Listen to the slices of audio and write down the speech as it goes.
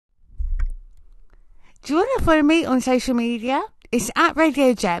Do you want to follow me on social media? It's at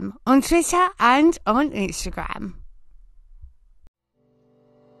Radio Gem on Twitter and on Instagram.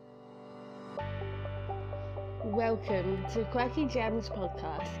 Welcome to Quirky Gems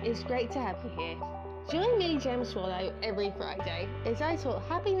podcast. It's great to have you here. Join me, Gem Swallow, every Friday as I talk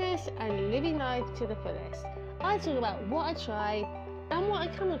happiness and living life to the fullest. I talk about what I try and what I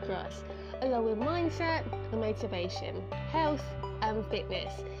come across, along with mindset and motivation, health and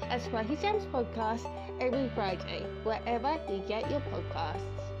fitness, as Quirky Gems podcast every Friday, wherever you get your podcasts.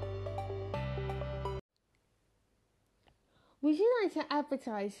 Would you like to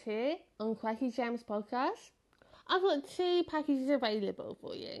advertise here on Quirky Gems podcast? I've got 2 packages available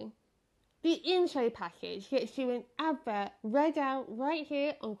for you. The intro package gets you an advert read out right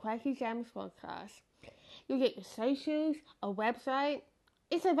here on Quirky Gems podcast. You'll get your socials, a website.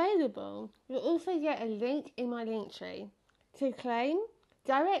 It's available. You'll also get a link in my link tree. To claim,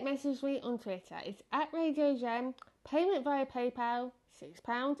 direct message me on Twitter. It's at Radio Gem. Payment via PayPal,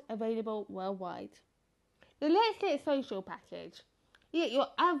 £6, available worldwide. The Let's Get Social package. You get your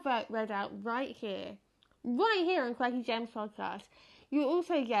advert read out right here on Quirky Gems podcast. You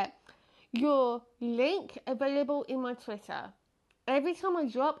also get your link available in my Twitter. Every time I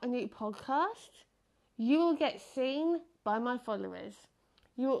drop a new podcast, you will get seen by my followers.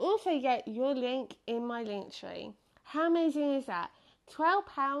 You will also get your link in my link tree. How amazing is that?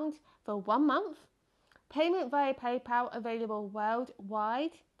 £12 for 1 month. Payment via PayPal available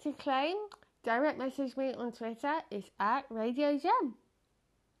worldwide. To claim, direct message me on Twitter. It's at Radio Gem.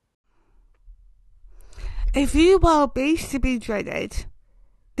 A few wild beasts to be dreaded.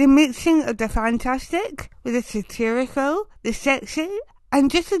 The mixing of the fantastic with the satirical, the sexy, and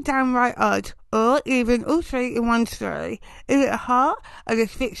just the downright odd, or even all 3 in one story, is at the heart of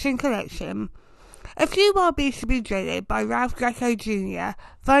this fiction collection. A Few Wild Beasts to be Dreaded by Ralph Greco Jr.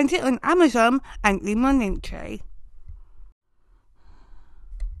 Find it on Amazon and in my link tree.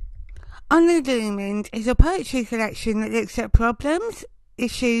 Unillumined is a poetry collection that looks at problems,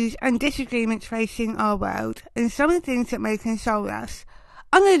 issues and disagreements facing our world and some of the things that may console us.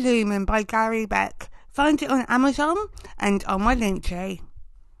 Unillumined by Gary Beck. Find it on Amazon and on my link tree.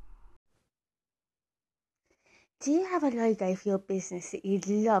 Do you have a logo for your business that you'd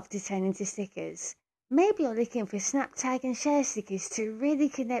love to turn into stickers? Maybe you're looking for snap, tag and share stickers to really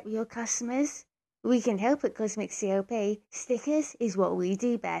connect with your customers? We can help at Cosmic CLP. Stickers is what we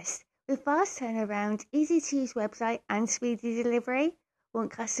do best. With fast turnaround, easy to use website and speedy delivery.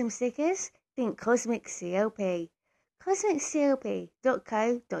 Want custom stickers? Think Cosmic CLP.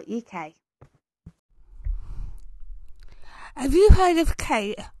 CosmicCLP.co.uk. Have you heard of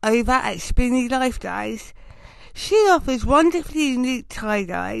Kate over at Spinny Life Dyes? She offers wonderfully unique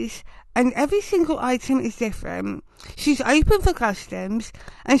tie-dyes and every single item is different. She's open for customs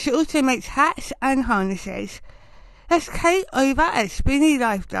and she also makes hats and harnesses. That's Kate over at Spinny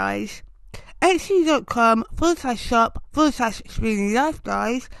Life Dyes. Etsy.com/shop/Spinny Life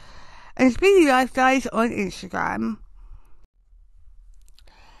Dyes and Spinny Life Dyes on Instagram.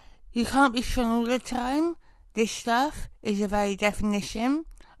 You can't be strong all the time. This stuff is the very definition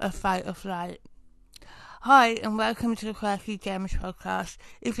of fight or flight. Hi and welcome to the Quirky Gems podcast.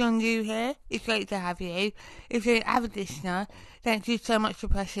 If you're new here, it's great to have you. If you're an avid listener, thank you so much for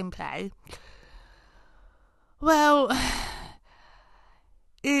pressing play. Well,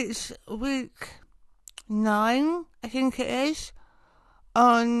 it's week 9, I think it is,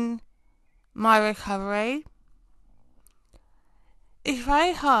 on my recovery. It's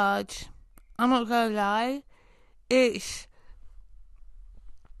very hard, I'm not going to lie.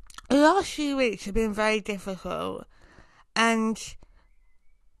 The last few weeks have been very difficult, and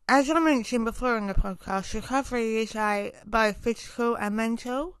as I mentioned before on the podcast, recovery is like both physical and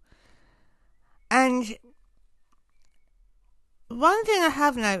mental. And one thing I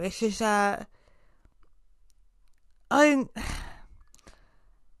have noticed is that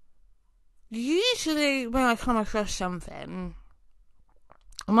usually when I come across something,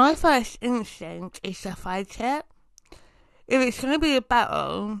 my first instinct is to fight it. If it's going to be a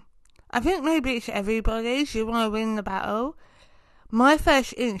battle, I think maybe it's everybody's, you want to win the battle. My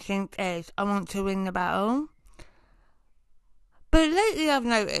first instinct is I want to win the battle. But lately I've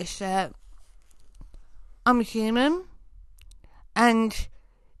noticed that I'm a human and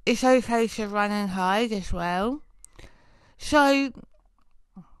it's okay to run and hide as well. So,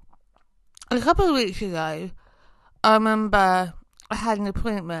 a couple of weeks ago, I remember I had an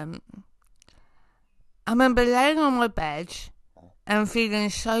appointment. I remember laying on my bed and feeling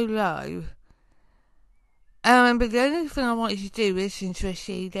so low. And I remember the only thing I wanted to do was listen to a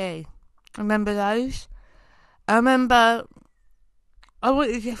CD. Remember those? I remember I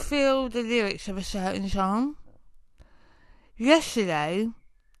wanted to feel the lyrics of a certain song. Yesterday,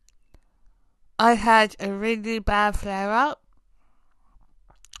 I had a really bad flare-up.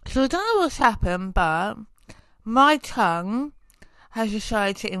 So I don't know what's happened, but my tongue has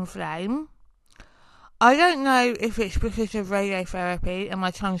decided to inflame. I don't know if it's because of radiotherapy and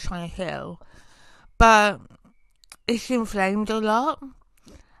my tongue's trying to heal, but it's inflamed a lot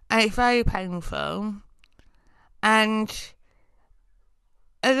and it's very painful. And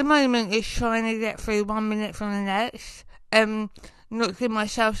at the moment, it's trying to get through 1 minute from the next. Not giving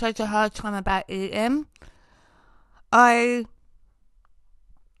myself such a hard time about eating. I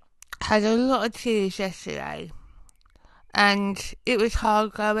had a lot of tears yesterday, and it was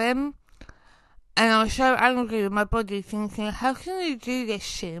hard going. And I was so angry with my body, thinking, how can you do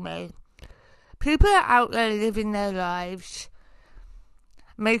this to me? People are out there living their lives,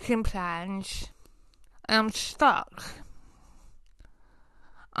 making plans, and I'm stuck.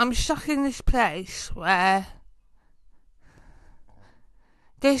 I'm stuck in this place where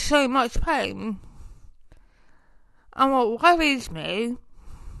there's so much pain. And what worries me,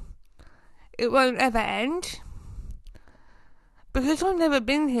 it won't ever end. Because I've never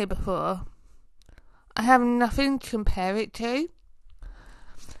been here before. I have nothing to compare it to.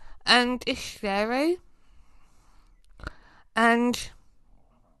 And it's scary. And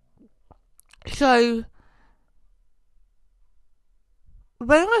so,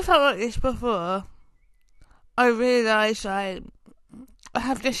 when I felt like this before, I realised I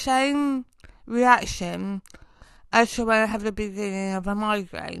have the same reaction as to when I have the beginning of a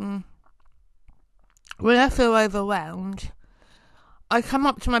migraine. When I feel overwhelmed, I come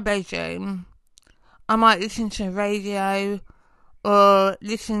up to my bedroom, I might listen to radio or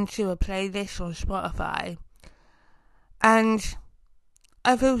listen to a playlist on Spotify, and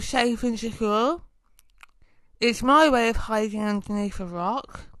I feel safe and secure. It's my way of hiding underneath a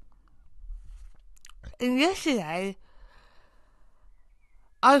rock. And yesterday,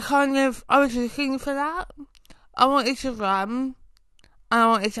 I was looking for that. I wanted to run, and I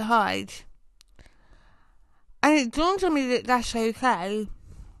wanted to hide. And it dawned on me that that's okay.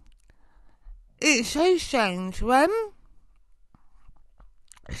 It's so strange when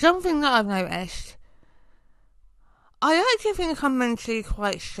something that I've noticed, I like to think I'm mentally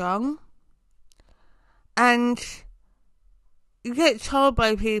quite strong, and you get told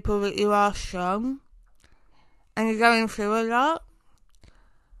by people that you are strong and you're going through a lot.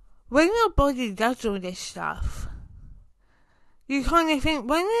 When your body does all this stuff, you kind of think,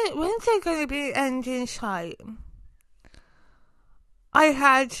 when's there going to be an end in sight? I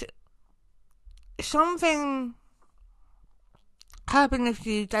had something happen a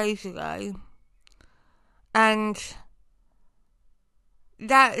few days ago, and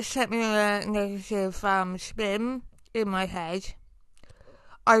that set me on a negative spin in my head.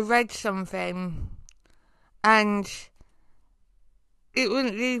 I read something, and it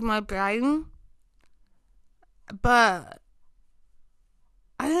wouldn't leave my brain, but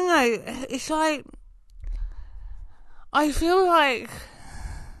I don't know, it's like, I feel like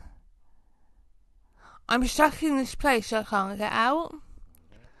I'm stuck in this place I can't get out,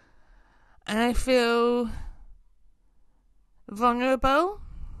 and I feel vulnerable.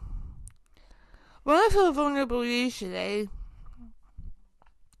 When I feel vulnerable, usually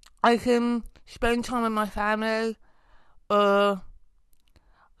I can spend time with my family or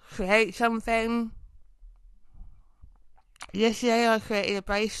create something. Yesterday I created a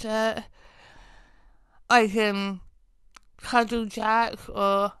bracelet. I can cuddle Jack,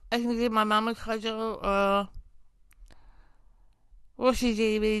 or I can give my mum a cuddle, or watch a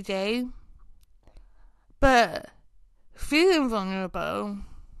DVD. But feeling vulnerable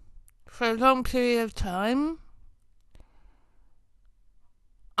for a long period of time,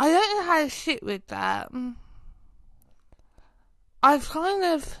 I don't know how to sit with that. I've kind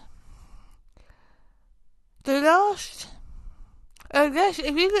of, I guess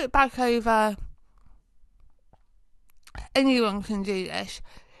if you look back over, anyone can do this.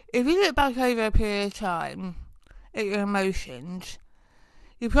 If you look back over a period of time at your emotions,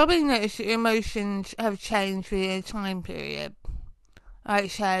 you probably notice that your emotions have changed within a time period.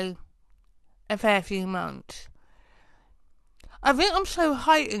 Like, say, a fair few months. I think I'm so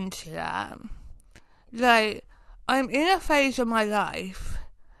heightened to that. Like, I'm in a phase of my life,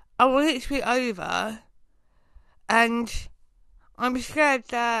 I want it to be over, and I'm scared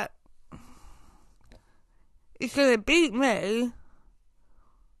that it's going to beat me.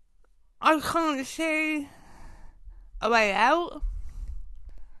 I can't see a way out,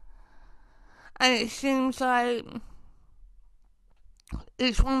 and it seems like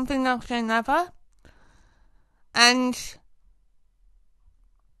it's one thing after another, and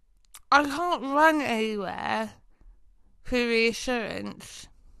I can't run anywhere for reassurance.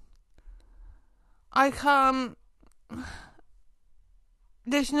 I can't.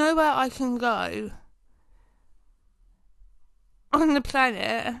 There's nowhere I can go on the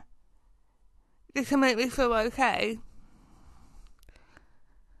planet that can make me feel okay.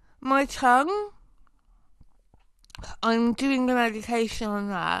 My tongue, I'm doing the medication on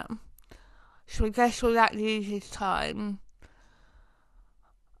that, so I guess all that needs is time.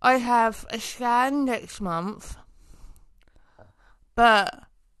 I have a scan next month, but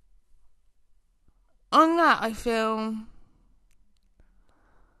on that I feel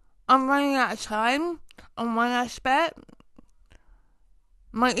I'm running out of time on one aspect.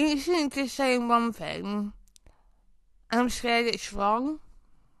 My instinct is saying one thing, and I'm scared it's wrong.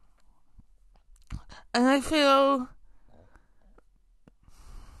 And I feel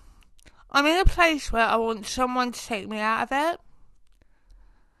I'm in a place where I want someone to take me out of it.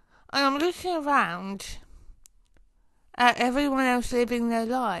 And I'm looking around at everyone else living their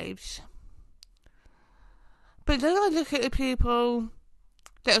lives. But then I look at the people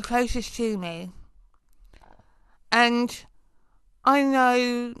that are closest to me, and I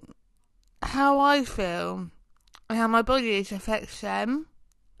know how I feel and how my body affects them.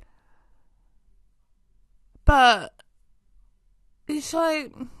 But it's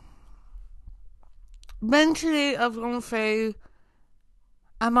like, mentally I've gone through,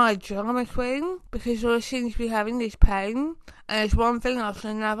 am I a drama queen? Because all I seem to be having is pain, and it's one thing after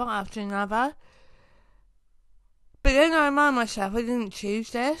another after another. But then I remind myself I didn't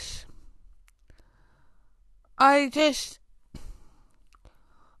choose this. I've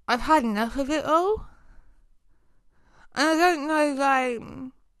had enough of it all. And I don't know, like,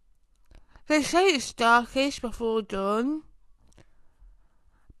 they say it's darkest before dawn.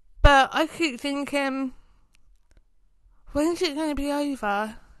 But I keep thinking, when's it going to be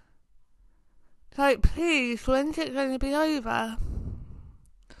over? Like, please, when's it going to be over?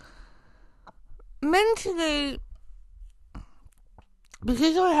 Mentally,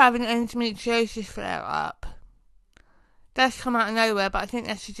 because I have an endometriosis flare up, that's come out of nowhere, but I think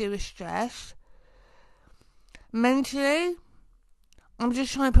that's to do with stress. Mentally, I'm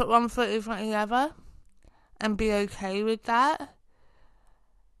just trying to put one foot in front of the other and be okay with that.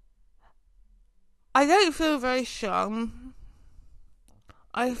 I don't feel very strong.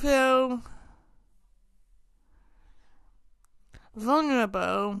 I feel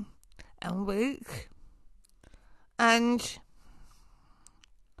vulnerable and weak. And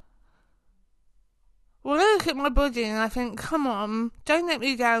when I look at my body and I think, come on, don't let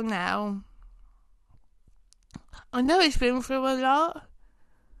me down now. I know it's been through a lot.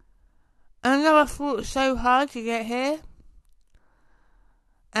 And I know I fought so hard to get here.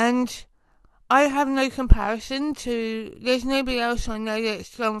 And I have no comparison to, there's nobody else I know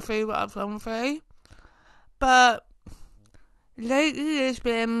that's gone through what I've gone through. But lately there's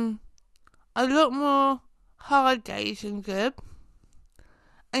been a lot more hard days than good.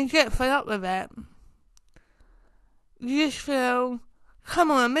 And you get fed up with it. You just feel, come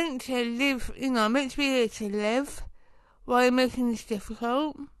on, I'm meant to live, I'm meant to be here to live. Why are you making this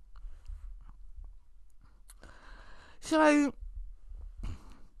difficult? So,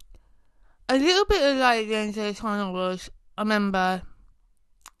 a little bit of light at the end of the tunnel was, I remember,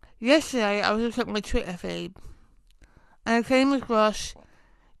 yesterday I was looking at my Twitter feed, and I came across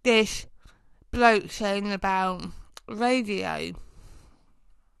this bloke saying about radio.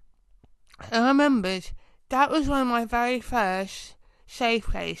 And I remembered, that was one of my very first safe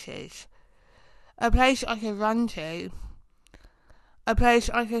places. A place I could run to. A place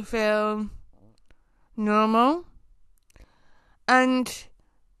I could feel normal. And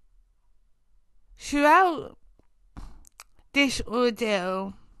throughout this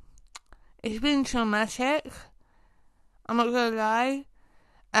ordeal, it's been traumatic. I'm not gonna lie.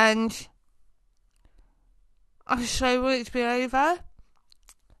 And I so want it to be over.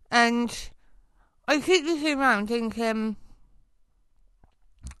 And I keep looking around thinking,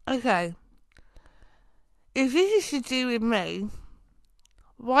 okay, if this is to do with me,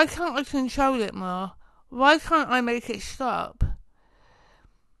 why can't I control it more? Why can't I make it stop?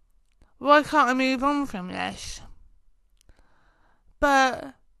 Why can't I move on from this?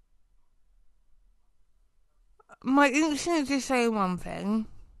 But my instinct is saying one thing.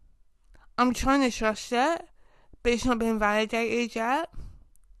 I'm trying to trust it, but it's not been validated yet.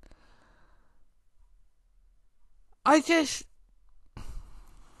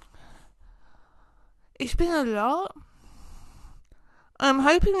 It's been a lot. I'm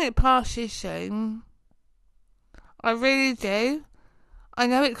hoping it passes soon. I really do. I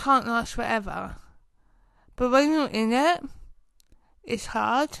know it can't last forever. But when you're in it, it's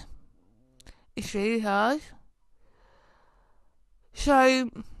hard. It's really hard.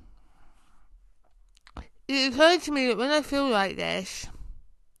 So, it occurred to me that when I feel like this,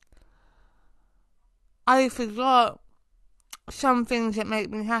 I forgot some things that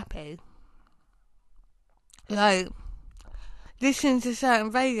make me happy. Like, listening to certain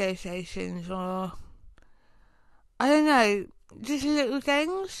radio stations, or, I don't know, just little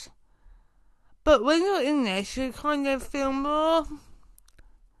things. But when you're in this, you kind of feel more,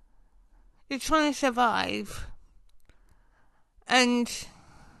 you're trying to survive. And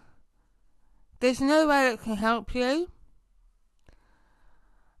there's no way that can help you.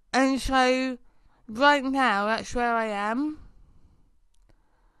 And so, right now, that's where I am.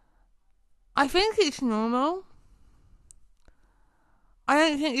 I think it's normal. I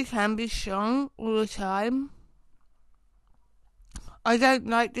don't think you can be strong all the time. I don't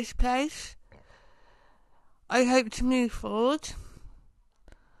like this place. I hope to move forward.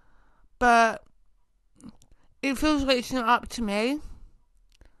 But it feels like it's not up to me.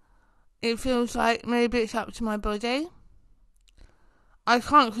 It feels like maybe it's up to my body. I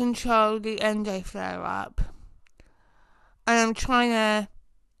can't control the endo flare up. And I'm trying to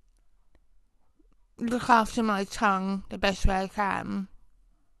look after my tongue the best way I can.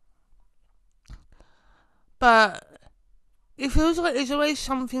 But it feels like there's always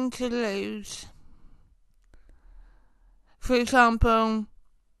something to lose. For example,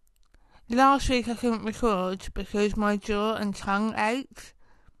 last week I couldn't record because my jaw and tongue ached.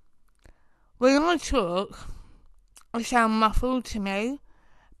 When I talk, I sound muffled to me,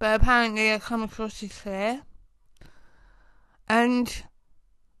 but apparently I come across as clear. And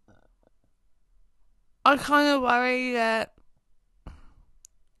I kind of worry that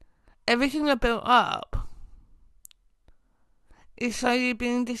everything I built up is slowly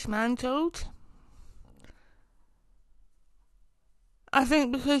being dismantled. I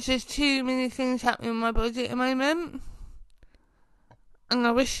think because there's too many things happening in my body at the moment, and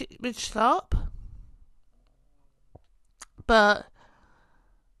I wish it would stop. But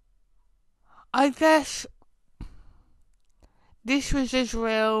I guess this was as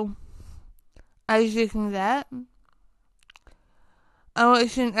real as you can get. I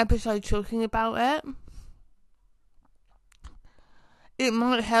watched an episode talking about it. It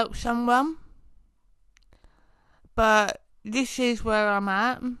might help someone, but this is where I'm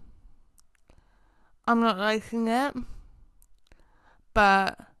at. I'm not liking it,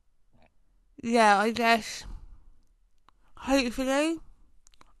 but yeah, I guess hopefully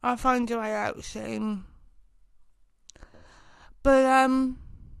I'll find a way out soon. But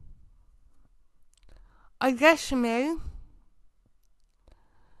I guess for me,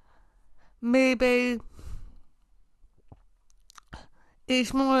 maybe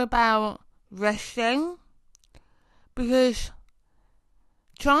it's more about resting, because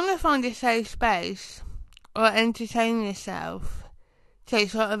trying to find a safe space or entertain yourself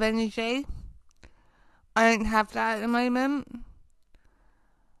takes a lot of energy. I don't have that at the moment,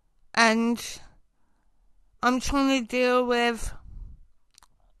 and I'm trying to deal with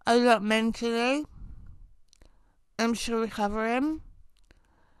a lot mentally. I'm still recovering.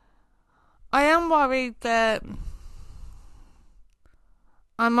 I am worried that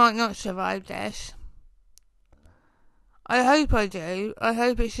I might not survive this. I hope I do. I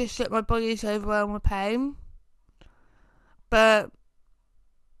hope it's just that my body's overwhelmed with pain. But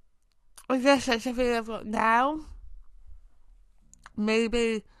I guess that's the thing I've got now.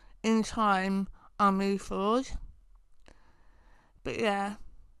 Maybe in time I'll move forward. But yeah.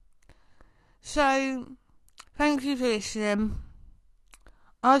 So, thank you for listening.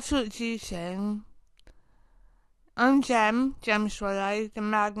 I'll talk to you soon. I'm Gem Swallow, the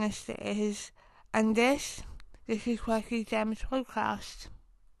madness that is, and this is Quirky Gems Podcast.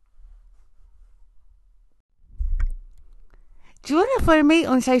 Do you want to follow me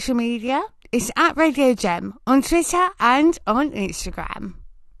on social media? It's at Radio Gem on Twitter and on Instagram.